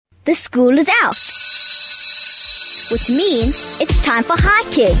the school is out. Which means it's time for Hi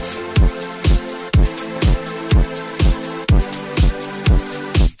Kids.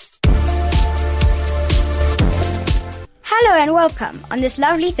 Hello and welcome on this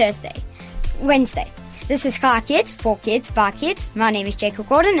lovely Wednesday. This is Hi Kids, for kids, by kids. My name is Jacob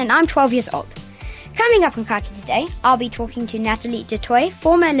Gordon and I'm 12 years old. Coming up on Hi Kids today, I'll be talking to Natalie Toit,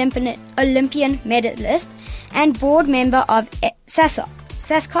 former Olympian medalist and board member of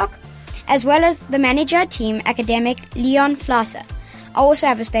SASCOC, as well as the manager team academic Leon Fleiser. I also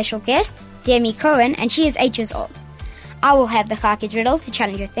have a special guest, Demi Cohen, and she is 8 years old. I will have the Hi Kids riddle to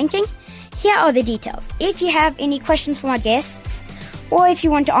challenge your thinking. Here are the details. If you have any questions for my guests, or if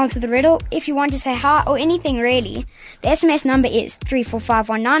you want to answer the riddle, if you want to say hi, or anything really, the SMS number is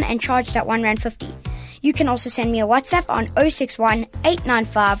 34519 and charged at R1.50. You can also send me a WhatsApp on 061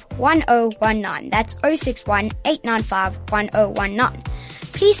 895 1019. That's 061 895 1019.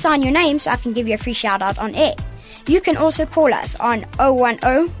 Please sign your name so I can give you a free shout out on air. You can also call us on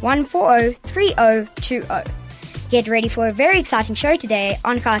 010-140-3020. Get ready for a very exciting show today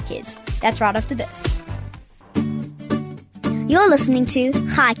on Hi Kids. That's right after this. You're listening to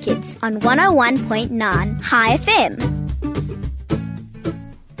Hi Kids on 101.9 Hi FM.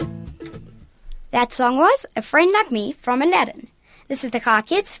 That song was A Friend Like Me from Aladdin. This is the Hi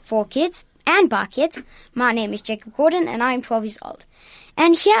Kids, for kids, and by kids. My name is Jacob Gordon and I am 12 years old.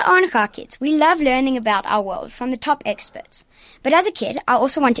 And here on Hi Kids, we love learning about our world from the top experts. But as a kid, I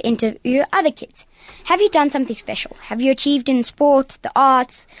also want to interview other kids. Have you done something special? Have you achieved in sport, the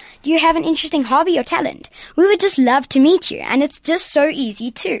arts? Do you have an interesting hobby or talent? We would just love to meet you, and it's just so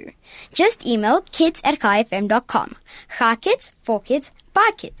easy too. Just email kids@highfm.com. Hi Kids, for kids, by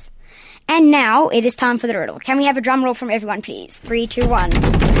kids. And now it is time for the riddle. Can we have a drum roll from everyone, please? 3, 2, 1.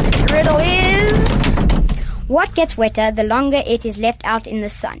 The riddle is... What gets wetter the longer it is left out in the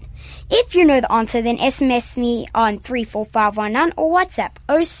sun? If you know the answer, then SMS me on 34519 or WhatsApp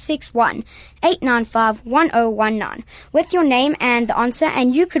 061 895 1019 with your name and the answer,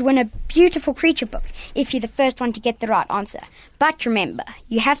 and you could win a beautiful creature book if you're the first one to get the right answer. But remember,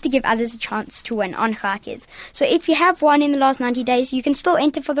 you have to give others a chance to win on Hi Kids. So if you have won in the last 90 days, you can still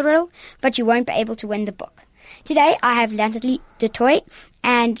enter for the riddle, but you won't be able to win the book. Today, I have Natalie Toit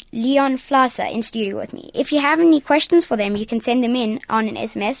and Leon Fleiser in studio with me. If you have any questions for them, you can send them in on an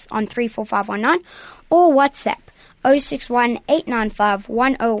SMS on 34519 or WhatsApp 061 895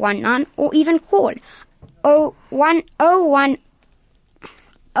 1019 or even call 010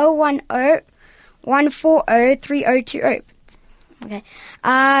 140 3020. Okay.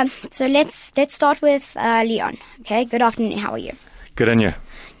 So let's start with Leon. Okay. Good afternoon. How are you? Good on you.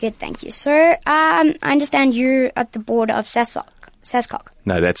 Good, thank you. So, I understand you're at the board of SASCOC.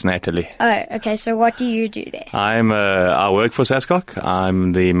 No, that's Natalie. Oh, okay. So what do you do there? I work for SASCOC.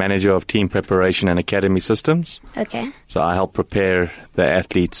 I'm the manager of team preparation and academy systems. Okay. So I help prepare the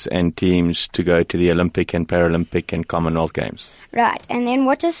athletes and teams to go to the Olympic and Paralympic and Commonwealth Games. Right. And then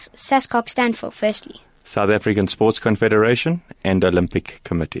what does SASCOC stand for, firstly? South African Sports Confederation and Olympic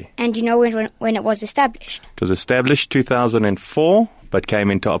Committee. And do you know when it was established? It was established 2004. But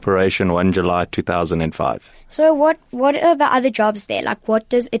came into operation 1 July 2005. So what are the other jobs there? Like, what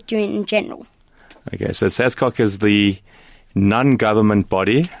does it do in general? Okay, so SASCOC is the non-government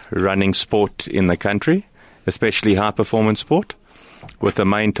body running sport in the country, especially high-performance sport, with the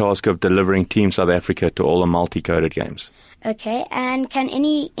main task of delivering Team South Africa to all the multi-coded games. Okay, and can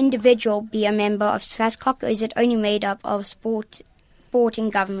any individual be a member of SASCOC, or is it only made up of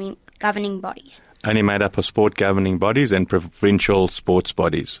sporting governing bodies? Only made up of sport governing bodies and provincial sports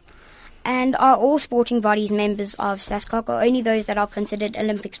bodies. And are all sporting bodies members of SASCOC, or only those that are considered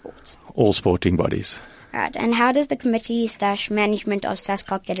Olympic sports? All sporting bodies. Right, and how does the committee/management of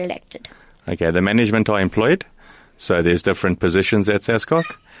SASCOC get elected? Okay, the management are employed, so there's different positions at SASCOC.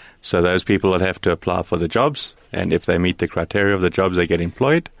 So those people will have to apply for the jobs, and if they meet the criteria of the jobs, they get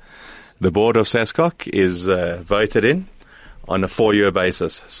employed. The board of SASCOC is voted in on a 4-year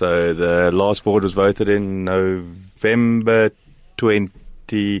basis. So the last board was voted in November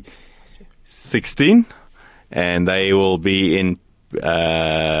 2016, and they will be in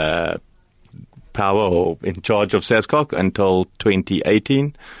power or in charge of SASCOC until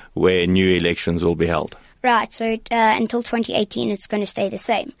 2018, where new elections will be held. Right, so until 2018 it's going to stay the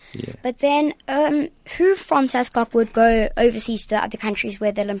same. Yeah. But then who from SASCOC would go overseas to other countries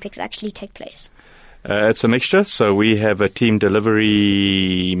where the Olympics actually take place? It's a mixture. So we have a team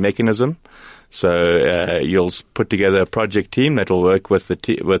delivery mechanism. So you'll put together a project team that will work with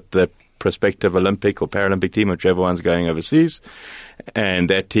the prospective Olympic or Paralympic team, whichever one's going overseas. And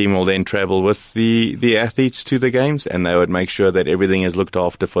that team will then travel with the athletes to the games, and they would make sure that everything is looked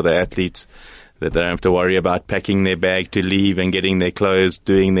after for the athletes, that they don't have to worry about packing their bag to leave and getting their clothes,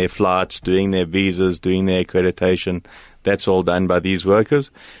 doing their flights, doing their visas, doing their accreditation. That's all done by these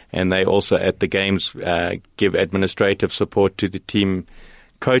workers. And they also at the games give administrative support to the team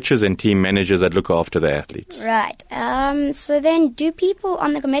coaches and team managers that look after the athletes. Right. So then do people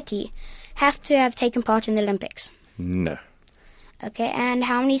on the committee have to have taken part in the Olympics? No. Okay, and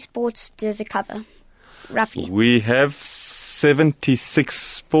how many sports does it cover, roughly? We have 76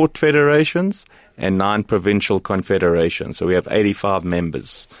 sport federations and 9 provincial confederations. So we have 85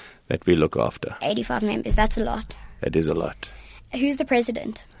 members that we look after. 85 members, that's a lot. That is a lot. Who's the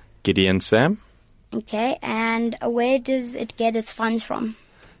president? Gideon Sam. Okay, and where does it get its funds from?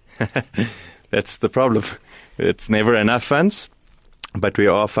 That's the problem. It's never enough funds, but we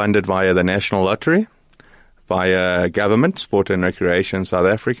are funded via the National Lottery, via government, Sport and Recreation South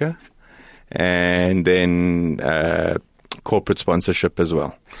Africa, and then corporate sponsorship as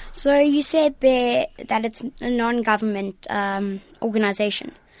well. So you said there that it's a non-government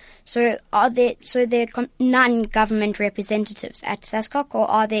organization. So are there non-government representatives at SASCOC, or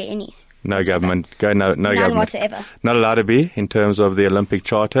are there any? No government. No None government. whatsoever. Not allowed to be in terms of the Olympic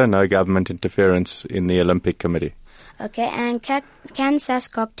Charter. No government interference in the Olympic Committee. Okay, and can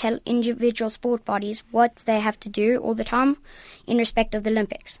SASCOC tell individual sport bodies what they have to do all the time in respect of the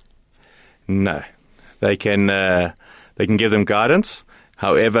Olympics? No, they can give them guidance.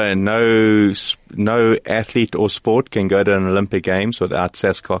 However, no athlete or sport can go to an Olympic Games without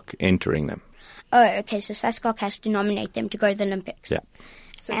SASCOC entering them. Oh, okay, so SASCOC has to nominate them to go to the Olympics. Yeah.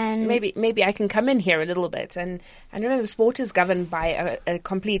 So And- maybe I can come in here a little bit, and remember, sport is governed by a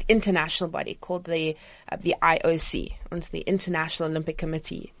complete international body called the IOC, it's the International Olympic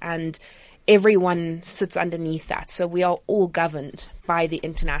Committee, and everyone sits underneath that. So we are all governed by the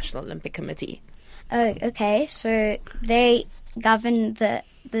International Olympic Committee. Oh, okay, so they govern the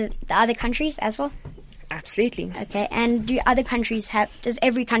other countries as well? Absolutely. Okay, and does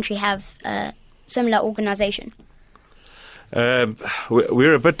every country have a similar organization?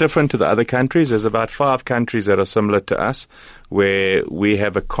 We're a bit different to the other countries. There's about 5 countries that are similar to us, where we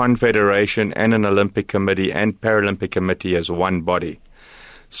have a confederation and an Olympic Committee and Paralympic Committee as one body.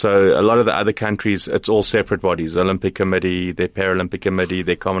 So a lot of the other countries, it's all separate bodies. The Olympic Committee, their Paralympic Committee,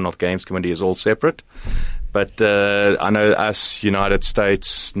 their Commonwealth Games Committee is all separate. But I know us, United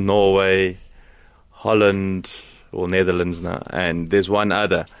States, Norway, Holland, or Netherlands now, and there's one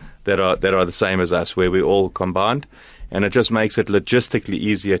other that are the same as us, where we're all combined. And it just makes it logistically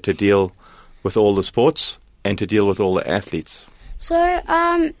easier to deal with all the sports and to deal with all the athletes. So,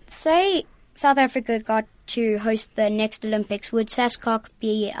 say South Africa got to host the next Olympics, would SASCOC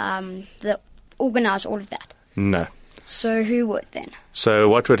be organise all of that? No. So who would then? So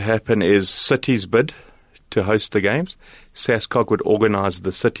what would happen is cities bid to host the games. SASCOC would organise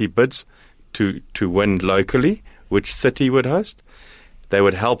the city bids to win locally, which city would host. They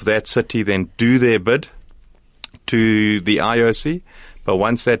would help that city then do their bid to the IOC, but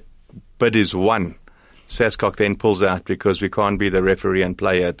once that bid is won, SASCOC then pulls out, because we can't be the referee and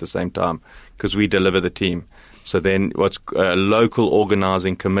player at the same time, because we deliver the team. So then what's a local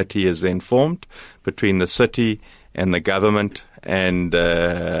organising committee is then formed between the city and the government and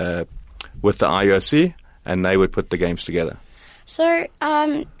with the IOC, and they would put the games together. So,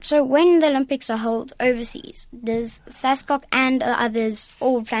 so when the Olympics are held overseas, does SASCOC and others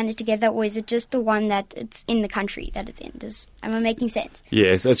all plan it together, or is it just the one that it's in the country that it's in? Am I making sense?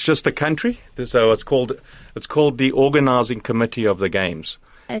 Yes, it's just the country. So it's called the organising committee of the games.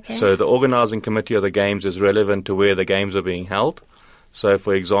 Okay. So the organising committee of the games is relevant to where the games are being held. So,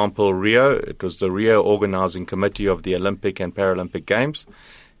 for example, Rio, it was the Rio organising committee of the Olympic and Paralympic Games.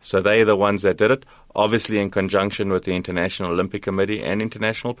 So they're the ones that did it, obviously in conjunction with the International Olympic Committee and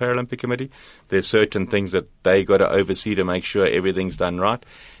International Paralympic Committee. There's certain things that they got to oversee to make sure everything's done right,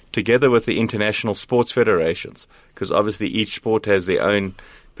 together with the international sports federations, because obviously each sport has their own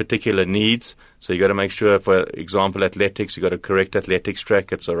particular needs. So you got to make sure, for example, athletics, you got a correct athletics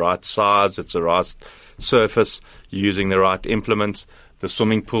track, it's the right size, it's the right surface, you're using the right implements. The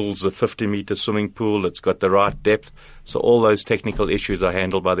swimming pool's a 50-meter swimming pool, it's got the right depth. So all those technical issues are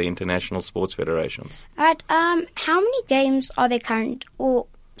handled by the international sports federations. All right. How many games are there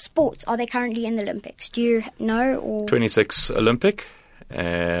sports are there currently in the Olympics? Do you know? Or 26 Olympic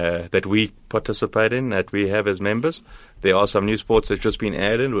that we participate in, that we have as members. There are some new sports that's just been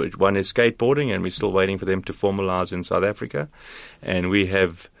added. One is skateboarding, and we're still waiting for them to formalise in South Africa. And we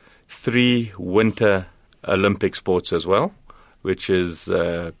have 3 winter Olympic sports as well, which is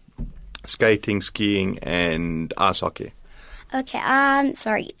skating, skiing, and ice hockey. Okay,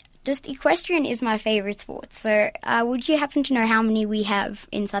 sorry. Just equestrian is my favorite sport. So, would you happen to know how many we have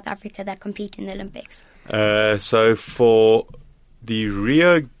in South Africa that compete in the Olympics? So for the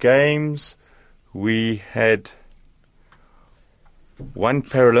Rio Games, we had one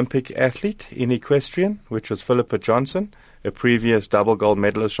Paralympic athlete in equestrian, which was Philippa Johnson, a previous double gold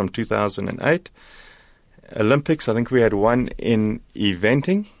medalist from 2008. Olympics, I think we had one in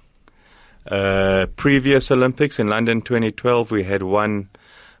eventing. Previous Olympics in London 2012, we had one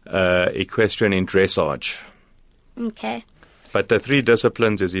equestrian in dressage. Okay. But the three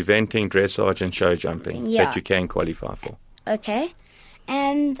disciplines is eventing, dressage, and show jumping that you can qualify for. Okay.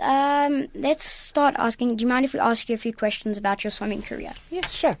 And let's start asking, do you mind if we ask you a few questions about your swimming career?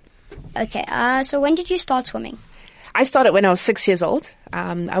 Yes, sure. Okay. So when did you start swimming? I started when I was 6 years old.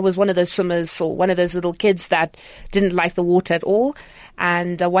 I was one of those swimmers, or one of those little kids that didn't like the water at all.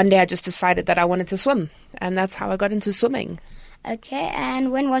 And one day I just decided that I wanted to swim. And that's how I got into swimming. Okay.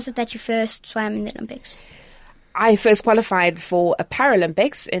 And when was it that you first swam in the Olympics? I first qualified for a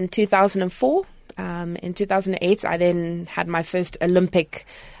Paralympics in 2004. In 2008, I then had my first Olympic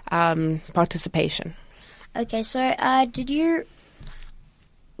participation. Okay. So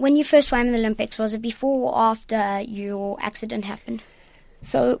when you first swam in the Olympics, was it before or after your accident happened?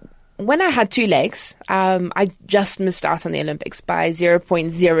 So when I had two legs, I just missed out on the Olympics by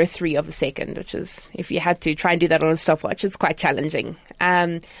 0.03 of a second, which is, if you had to try and do that on a stopwatch, it's quite challenging.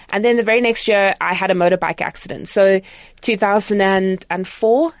 And then the very next year, I had a motorbike accident. So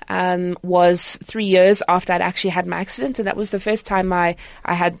 2004 was 3 years after I'd actually had my accident, and that was the first time I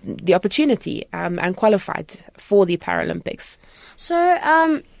had the opportunity and qualified for the Paralympics.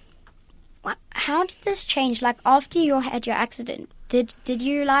 So how did this change? Like, after you had your accident, did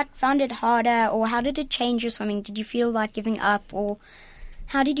you found it harder, or how did it change your swimming? Did you feel like giving up, or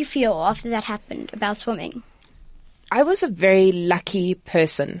how did you feel after that happened about swimming? I was a very lucky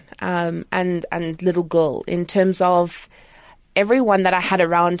person and little girl in terms of everyone that I had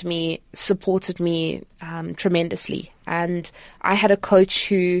around me supported me tremendously. And I had a coach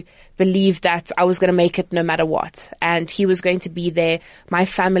who believed that I was going to make it no matter what. And he was going to be there, my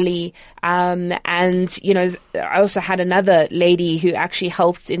family. And, you know, I also had another lady who actually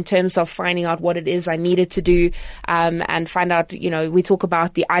helped in terms of finding out what it is I needed to do and find out, you know, we talk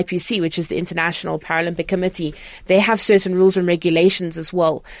about the IPC, which is the International Paralympic Committee. They have certain rules and regulations as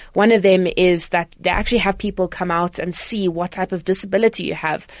well. One of them is that they actually have people come out and see what type of disability you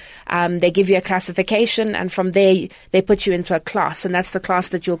have. They give you a classification, and from there they put you into a class, and that's the class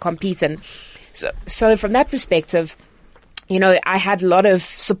that you'll compete in. So from that perspective, you know, I had a lot of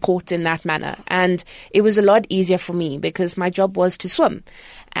support in that manner, and it was a lot easier for me because my job was to swim.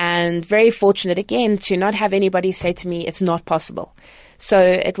 And very fortunate again to not have anybody say to me, it's not possible. So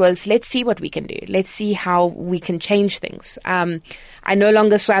it was, let's see what we can do. Let's see how we can change things. I no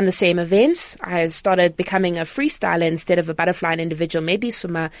longer swam the same events. I started becoming a freestyler instead of a butterfly and individual medley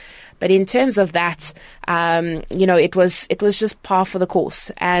swimmer. But in terms of that, you know, it was just par for the course.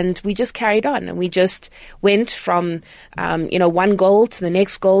 And we just carried on, and we just went from, you know, one goal to the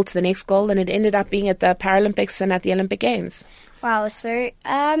next goal to the next goal. And it ended up being at the Paralympics and at the Olympic Games. Wow. So,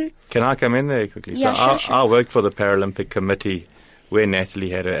 can I come in there quickly? Yeah, so sure. I worked for the Paralympic Committee where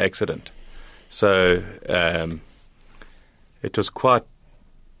Natalie had her accident. So it was quite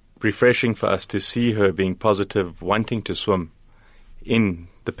refreshing for us to see her being positive, wanting to swim in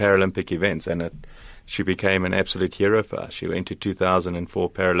the Paralympic events, and she became an absolute hero for us. She went to 2004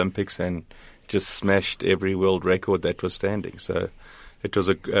 Paralympics and just smashed every world record that was standing. So it was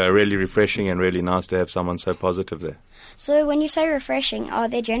really refreshing and really nice to have someone so positive there. So when you say refreshing, are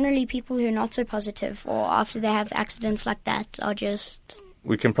there generally people who are not so positive, or after they have accidents like that are just...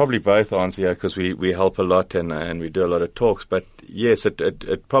 We can probably both answer here because we help a lot and we do a lot of talks. But yes,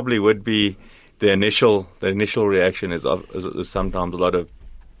 it probably would be the initial reaction is sometimes a lot of,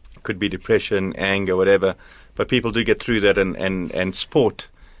 could be depression, anger, whatever. But people do get through that, and sport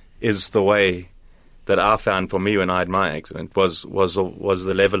is the way that I found for me when I had my accident was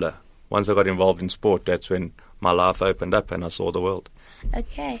the leveler. Once I got involved in sport, that's when my life opened up and I saw the world.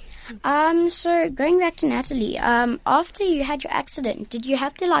 Okay. So going back to Natalie, after you had your accident, did you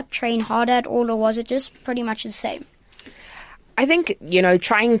have to train harder at all, or was it just pretty much the same? I think, you know,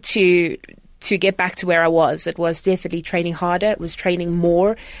 trying to get back to where I was, it was definitely training harder. It was training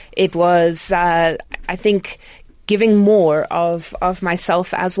more. It was, I think, giving more of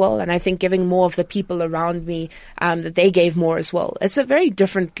myself as well, and I think giving more of the people around me, that they gave more as well. It's a very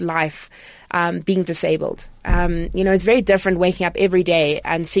different life, being disabled. You know, it's very different waking up every day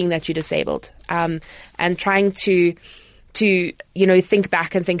and seeing that you're disabled, and trying to to, think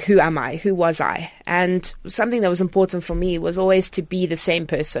back and think, who am I? Who was I? And something that was important for me was always to be the same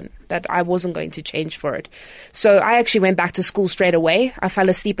person, that I wasn't going to change for it. So I actually went back to school straight away. I fell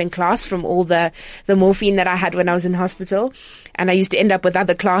asleep in class from all the morphine that I had when I was in hospital. And I used to end up with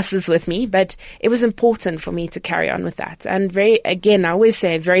other classes with me, but it was important for me to carry on with that. And I always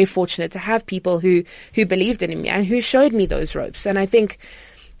say, very fortunate to have people who believed in me and who showed me those ropes. And I think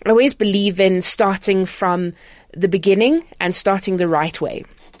I always believe in starting from the beginning and starting the right way.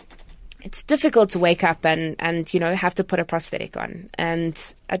 It's difficult to wake up and have to put a prosthetic on. And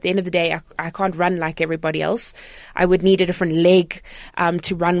at the end of the day, I can't run like everybody else. I would need a different leg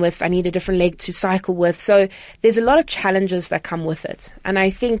to run with. I need a different leg to cycle with. So there's a lot of challenges that come with it. And I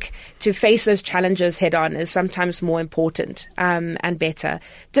think to face those challenges head on is sometimes more important and better.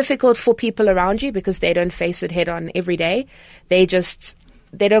 Difficult for people around you because they don't face it head on every day. They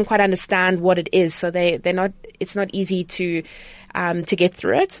don't quite understand what it is. So it's not easy to get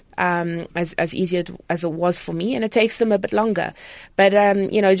through it, as easy as it was for me, and it takes them a bit longer. But,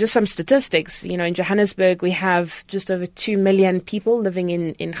 just some statistics, in Johannesburg, we have just over 2 million people living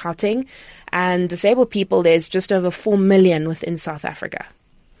in Gauteng, and disabled people, there's just over 4 million within South Africa.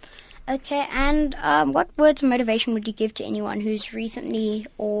 Okay, and what words of motivation would you give to anyone who's recently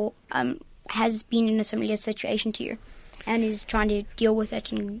or has been in a similar situation to you and is trying to deal with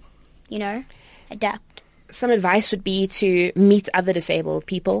it and, adapt? Some advice would be to meet other disabled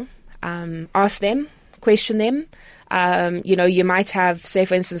people, ask them, question them. You might have, say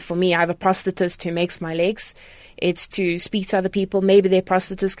for instance, for me, I have a prosthetist who makes my legs. It's to speak to other people. Maybe their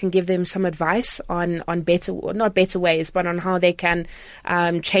prosthetist can give them some advice on better, not better ways, but on how they can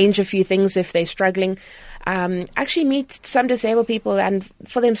change a few things if they're struggling. Actually meet some disabled people and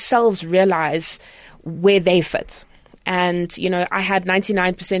for themselves realize where they fit. And, I had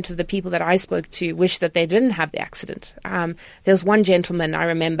 99% of the people that I spoke to wish that they didn't have the accident. There was one gentleman I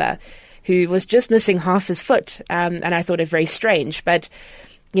remember who was just missing half his foot. And I thought it very strange, but,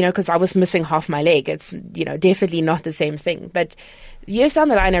 because I was missing half my leg. It's, definitely not the same thing. But years down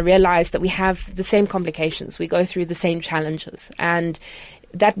the line, I realized that we have the same complications. We go through the same challenges. And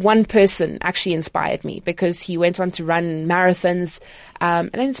that one person actually inspired me because he went on to run marathons, and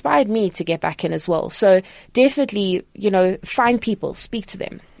it inspired me to get back in as well. So definitely, find people, speak to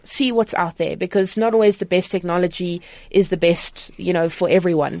them, see what's out there, because not always the best technology is the best, for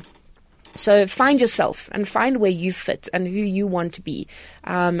everyone. So find yourself and find where you fit and who you want to be,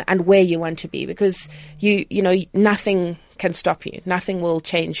 and where you want to be, because nothing can stop you. Nothing will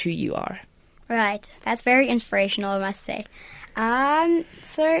change who you are. Right. That's very inspirational, I must say.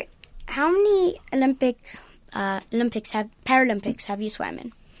 So how many Paralympics have you swam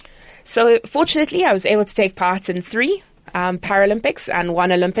in? So fortunately, I was able to take part in 3 Paralympics and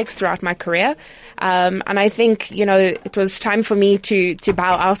 1 Olympics throughout my career. And I think, it was time for me to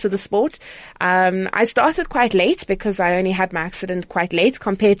bow out of the sport. I started quite late because I only had my accident quite late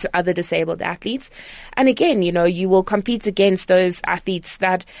compared to other disabled athletes. And again, you will compete against those athletes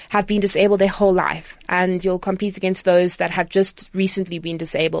that have been disabled their whole life. And you'll compete against those that have just recently been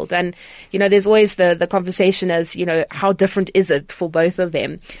disabled. And, there's always the conversation as, how different is it for both of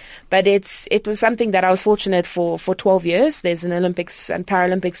them? But it was something that I was fortunate for 12 years. There's an Olympics and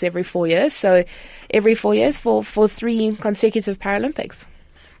Paralympics every 4 years. So every 4 years for 3 consecutive Paralympics.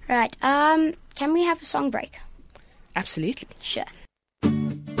 Right. Can we have a song break? Absolutely. Sure.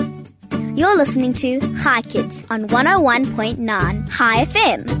 You're listening to Hi Kids on 101.9 Hi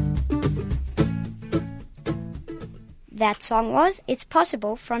FM. That song was It's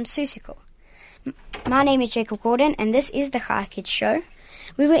Possible from SASCOC. My name is Jacob Gordon and this is the Hi Kids show.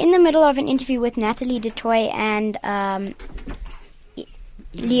 We were in the middle of an interview with Natalie, Toit and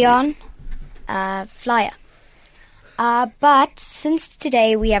Leon Fleiser. But since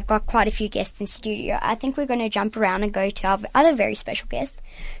today we have got quite a few guests in studio, I think we're going to jump around and go to our other very special guest,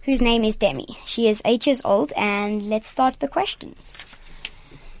 whose name is Demi. She is 8 years old, and let's start the questions.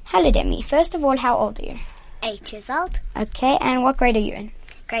 Hello, Demi. First of all, how old are you? 8 years old. Okay, and what grade are you in?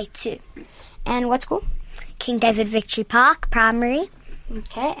 Grade 2. And what school? King David Victory Park, primary.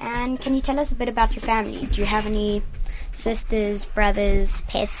 Okay, and can you tell us a bit about your family? Do you have any sisters, brothers,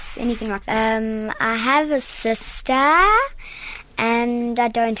 pets, anything like that? I have a sister, and I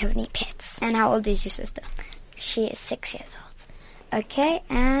don't have any pets. And how old is your sister? She is 6 years old. Okay,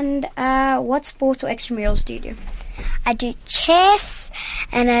 and what sports or extramurals do you do? I do chess,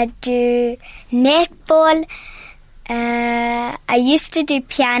 and I do netball. I used to do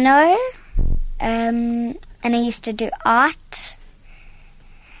piano, and I used to do art.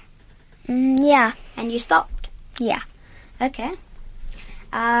 Yeah. And you stopped? Yeah. Okay.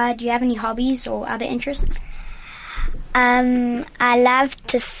 Do you have any hobbies or other interests? I love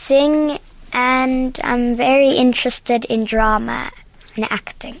to sing, and I'm very interested in drama and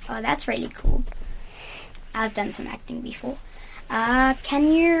acting. Oh, that's really cool. I've done some acting before.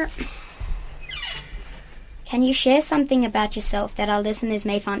 Can you share something about yourself that our listeners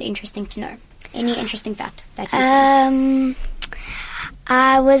may find interesting to know? Any interesting fact that you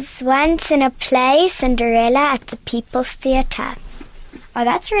I was once in a play, Cinderella, at the People's Theatre. Oh,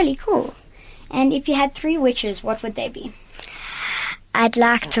 that's really cool. And if you had 3 wishes, what would they be? I'd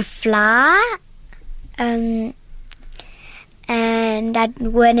like to fly, and I'd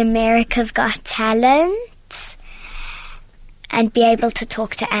win America's Got Talent, and be able to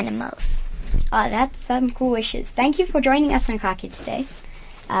talk to animals. Oh, that's some cool wishes. Thank you for joining us on Car Kids today.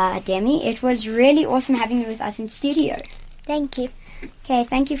 Demi, it was really awesome having you with us in studio. Thank you. Okay,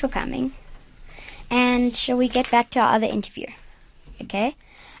 thank you for coming. And shall we get back to our other interview? Okay.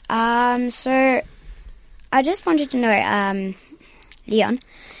 So I just wanted to know, Leon,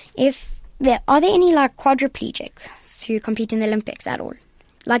 are there any quadriplegics who compete in the Olympics at all?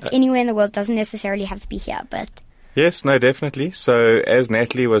 Anywhere in the world, doesn't necessarily have to be here, but... Yes, no, definitely. So as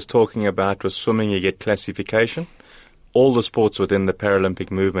Natalie was talking about with swimming, you get classification. All the sports within the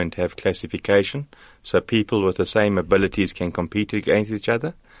Paralympic movement have classification, so people with the same abilities can compete against each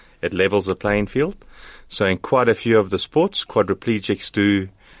other. It levels the playing field. So in quite a few of the sports, quadriplegics do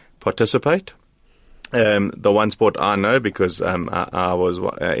participate. The one sport I know, because I was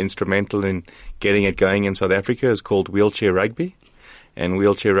instrumental in getting it going in South Africa, is called wheelchair rugby. And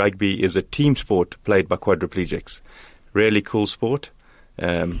wheelchair rugby is a team sport played by quadriplegics. Really cool sport.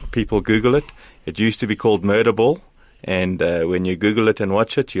 People Google it. It used to be called murder ball. And when you Google it and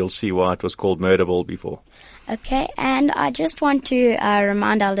watch it, you'll see why it was called murder ball before. Okay, and I just want to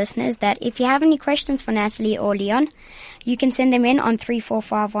remind our listeners that if you have any questions for Natalie or Leon, you can send them in on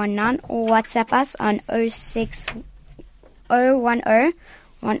 34519 or WhatsApp us on 061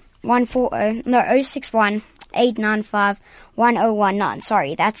 895-1019.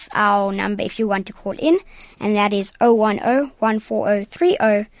 Sorry, that's our number if you want to call in, and that is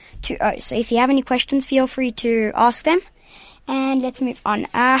 010-140-3020. So if you have any questions, feel free to ask them. And let's move on.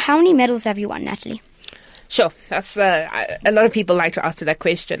 How many medals have you won, Natalie? Sure, that's a lot of people like to ask that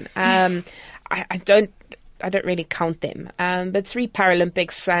question. I don't really count them, but 3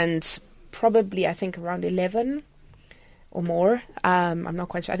 Paralympics and probably I think around 11 or more. I'm not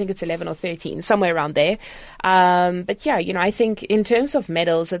quite sure. I think it's 11 or 13, somewhere around there. But yeah, I think in terms of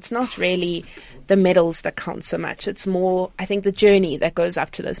medals, it's not really the medals that count so much. It's more, I think, the journey that goes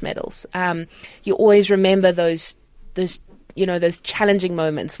up to those medals. You always remember those challenging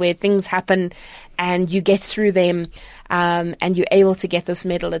moments where things happen and you get through them, and you're able to get this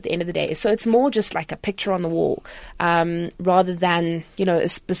medal at the end of the day. So it's more just like a picture on the wall, rather than, a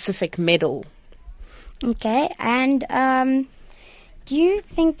specific medal. Okay, and do you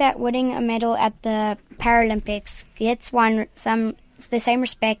think that winning a medal at the Paralympics gets one the same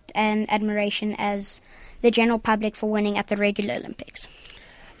respect and admiration as the general public for winning at the regular Olympics?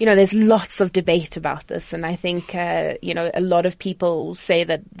 There's lots of debate about this, and I think, a lot of people say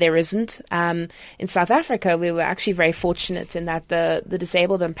that there isn't. In South Africa, we were actually very fortunate in that the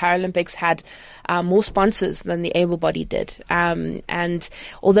disabled and Paralympics had more sponsors than the able-bodied did. And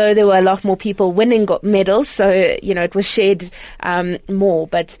although there were a lot more people winning medals, so, it was shared more.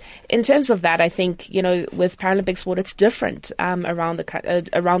 But in terms of that, I think, with Paralympic sport, it's different around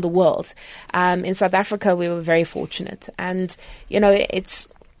the world. In South Africa, we were very fortunate. And, it's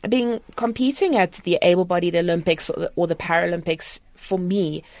competing at the able-bodied Olympics or the Paralympics, for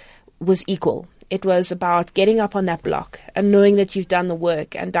me, was equal. It was about getting up on that block and knowing that you've done the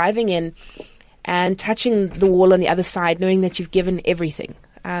work and diving in and touching the wall on the other side, knowing that you've given everything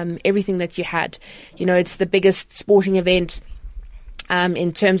that you had. It's the biggest sporting event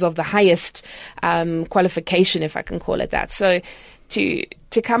in terms of the highest qualification, if I can call it that. So to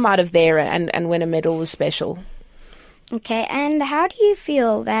come out of there and win a medal was special. Okay, and how do you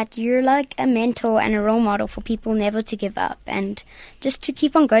feel that you're like a mentor and a role model for people never to give up and just to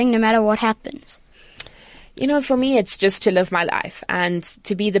keep on going no matter what happens? For me, it's just to live my life and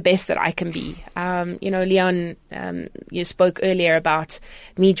to be the best that I can be. Leon, you spoke earlier about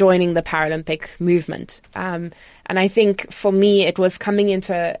me joining the Paralympic movement. And I think for me, it was coming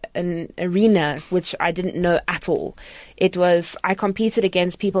into an arena which I didn't know at all. It was, I competed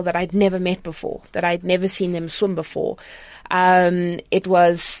against people that I'd never met before, that I'd never seen them swim before. It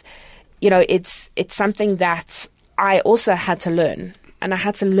was, it's something that I also had to learn. And I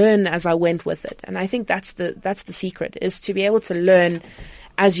had to learn as I went with it. And I think that's the secret, is to be able to learn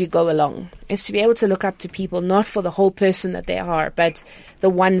as you go along, is to be able to look up to people, not for the whole person that they are, but the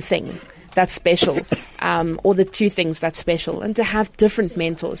one thing that's special, or the two things that's special, and to have different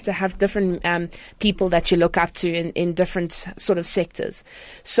mentors, to have different people that you look up to in different sort of sectors.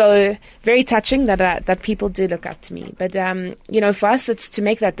 So very touching that people do look up to me. But for us, it's to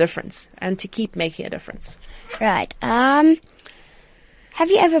make that difference and to keep making a difference. Right. Have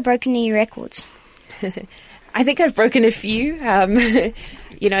you ever broken any records? I think I've broken a few.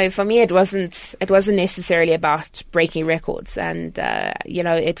 For me, it wasn't necessarily about breaking records. And,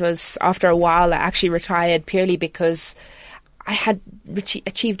 it was after a while I actually retired purely because I had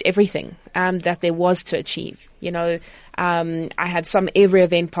achieved everything that there was to achieve. I had swum every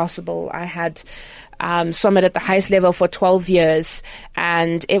event possible. I had swum it at the highest level for 12 years.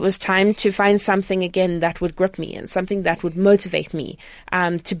 And it was time to find something again that would grip me and something that would motivate me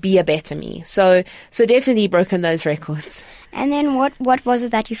to be a better me. So definitely broken those records. And then what was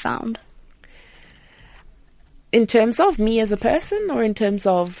it that you found? In terms of me as a person, or in terms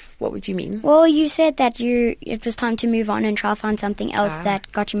of what would you mean? Well, you said that it was time to move on and try to find something else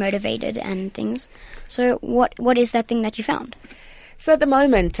that got you motivated and things. So what is that thing that you found? So at the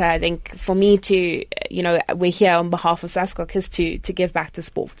moment, I think for me to, we're here on behalf of SASCOC is to give back to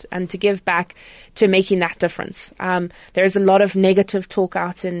sport and to give back to making that difference. There is a lot of negative talk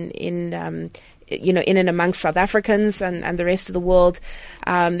out in and amongst South Africans and the rest of the world.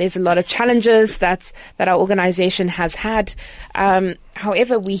 There's a lot of challenges that our organization has had.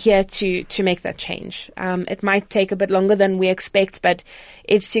 However, we're here to make that change. It might take a bit longer than we expect, but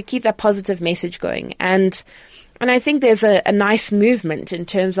it's to keep that positive message going. And I think there's a nice movement in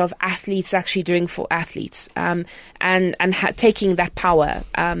terms of athletes actually doing for athletes, and taking that power,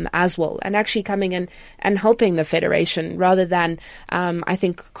 as well, and actually coming in and helping the federation rather than, I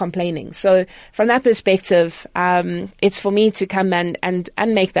think, complaining. So from that perspective, it's for me to come and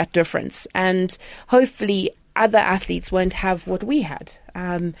make that difference. And hopefully other athletes won't have what we had,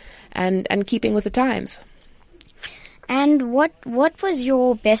 and keeping with the times. And what was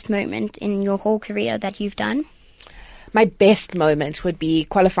your best moment in your whole career that you've done? My best moment would be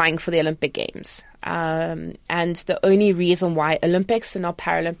qualifying for the Olympic Games. And the only reason why Olympics and not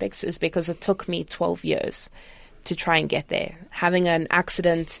Paralympics is because it took me 12 years to try and get there. Having an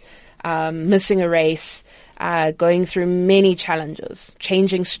accident, missing a race, going through many challenges,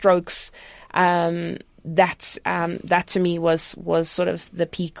 changing strokes, that to me was sort of the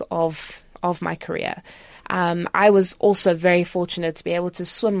peak of my career. I was also very fortunate to be able to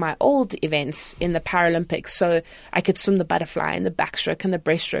swim my old events in the Paralympics, so I could swim the butterfly and the backstroke and the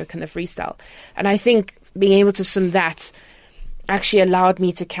breaststroke and the freestyle. And I think being able to swim that actually allowed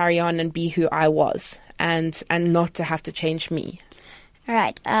me to carry on and be who I was and not to have to change me. All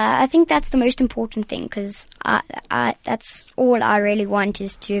right. I think that's the most important thing, because that's all I really want,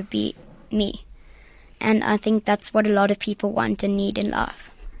 is to be me. And I think that's what a lot of people want and need in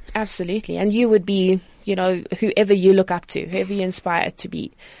life. Absolutely. And you would be, whoever you look up to, whoever you inspire to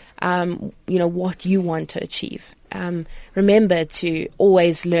be, what you want to achieve. Remember to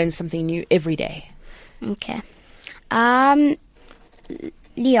always learn something new every day. Okay.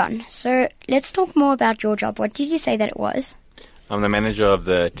 Leon, so let's talk more about your job. What did you say that it was? I'm the manager of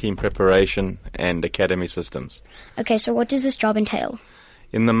the team preparation and academy systems. Okay, so what does this job entail?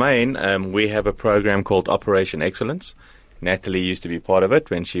 In the main, we have a program called Operation Excellence. Natalie used to be part of it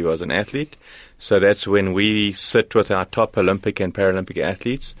when she was an athlete. So that's when we sit with our top Olympic and Paralympic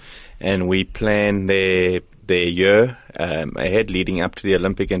athletes and we plan their year ahead leading up to the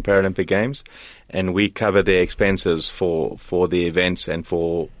Olympic and Paralympic Games, and we cover their expenses for the events and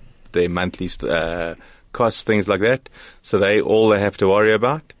for their monthly costs, things like that. So all they have to worry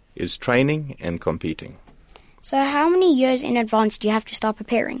about is training and competing. So how many years in advance do you have to start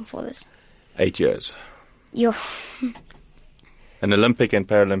preparing for this? 8 years. You're... An Olympic and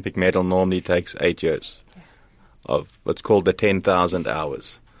Paralympic medal normally takes 8 years of what's called the 10,000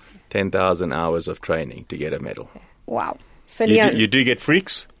 hours. 10,000 hours of training to get a medal. Wow. So you do get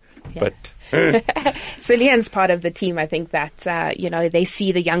freaks, but... So Leon's part of the team. I think that, they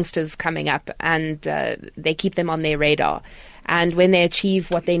see the youngsters coming up and they keep them on their radar. And when they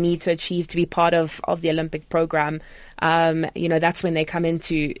achieve what they need to achieve to be part of the Olympic program, that's when they come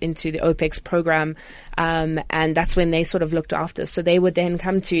into the OPEX program, and that's when they sort of looked after. So they would then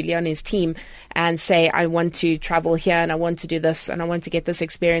come to Leonie's team and say, I want to travel here and I want to do this and I want to get this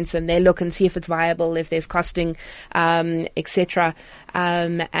experience, and they look and see if it's viable, if there's costing, etc.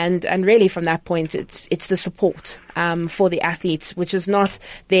 And really from that point, it's the support for the athletes, which is not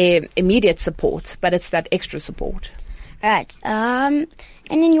their immediate support, but it's that extra support. Right. And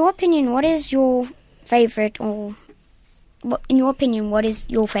in your opinion, what is your favorite, or in your opinion, what is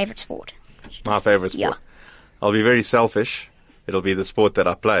your favorite sport? My favorite sport? Yeah. I'll be very selfish. It'll be the sport that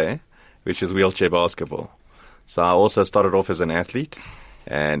I play, which is wheelchair basketball. So I also started off as an athlete,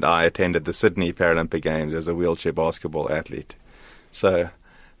 and I attended the Sydney Paralympic Games as a wheelchair basketball athlete. So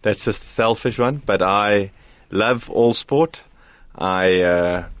that's just a selfish one, but I love all sport.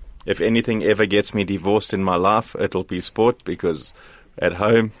 If anything ever gets me divorced in my life, it'll be sport, because at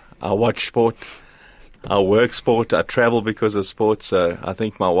home I watch sport, I work sport, I travel because of sport. So I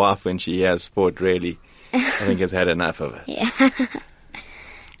think my wife, when she has sport, really, I think has had enough of it. Yeah.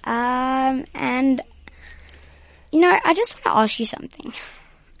 And, I just want to ask you something.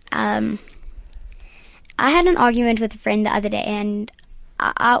 I had an argument with a friend the other day, and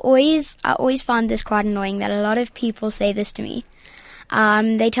I always found this quite annoying, that a lot of people say this to me.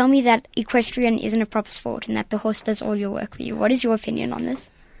 They tell me that equestrian isn't a proper sport and that the horse does all your work for you. What is your opinion on this?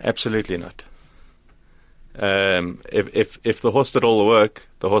 Absolutely not. If the horse did all the work,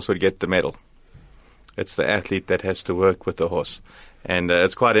 the horse would get the medal. It's the athlete that has to work with the horse. And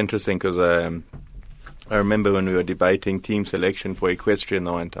it's quite interesting, because I remember when we were debating team selection for equestrian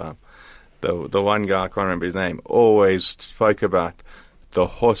the one time, the one guy, I can't remember his name, always spoke about the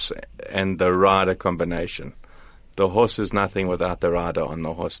horse and the rider combination. The horse is nothing without the rider on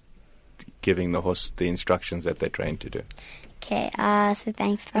the horse, giving the horse the instructions that they're trained to do. Okay, so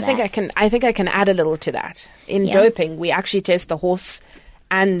thanks for that. I think I can add a little to that. In doping, we actually test the horse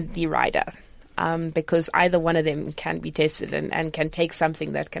and the rider, because either one of them can be tested and can take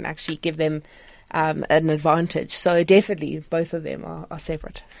something that can actually give them an advantage. So definitely both of them are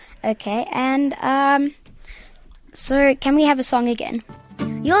separate. Okay, and so can we have a song again?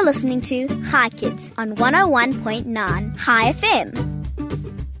 You're listening to Hi Kids on 101.9 Hi FM.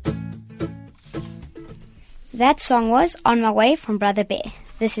 That song was On My Way from Brother Bear.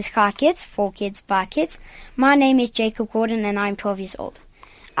 This is Hi Kids, for kids, by kids. My name is Jacob Gordon and I'm 12 years old.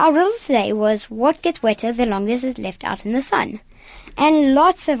 Our riddle today was, what gets wetter the longest is left out in the sun? And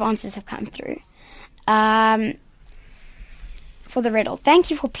lots of answers have come through for the riddle. Thank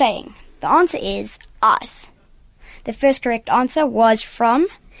you for playing. The answer is ice. The first correct answer was from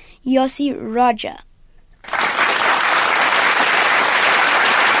Yossi Roger.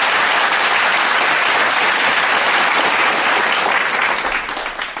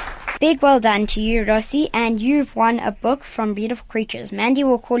 Big well done to you, Rossi, and you've won a book from Beautiful Creatures. Mandy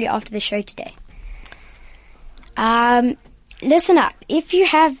will call you after the show today. Listen up. If you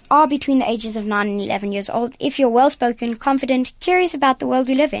are between the ages of 9 and 11 years old, if you're well-spoken, confident, curious about the world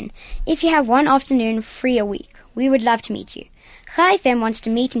we live in, if you have one afternoon free a week, we would love to meet you. Chai FM wants to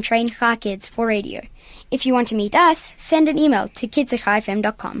meet and train Chai Kids for radio. If you want to meet us, send an email to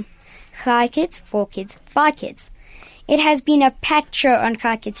kids@chaifm.com. Chai Kids, for kids, by kids. It has been a packed show on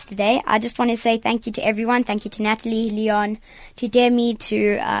Chai Kids today. I just want to say thank you to everyone. Thank you to Natalie, Leon, to Demi,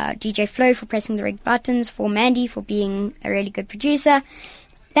 to DJ Flo for pressing the right buttons, for Mandy for being a really good producer.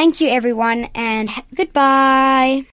 Thank you, everyone, and goodbye.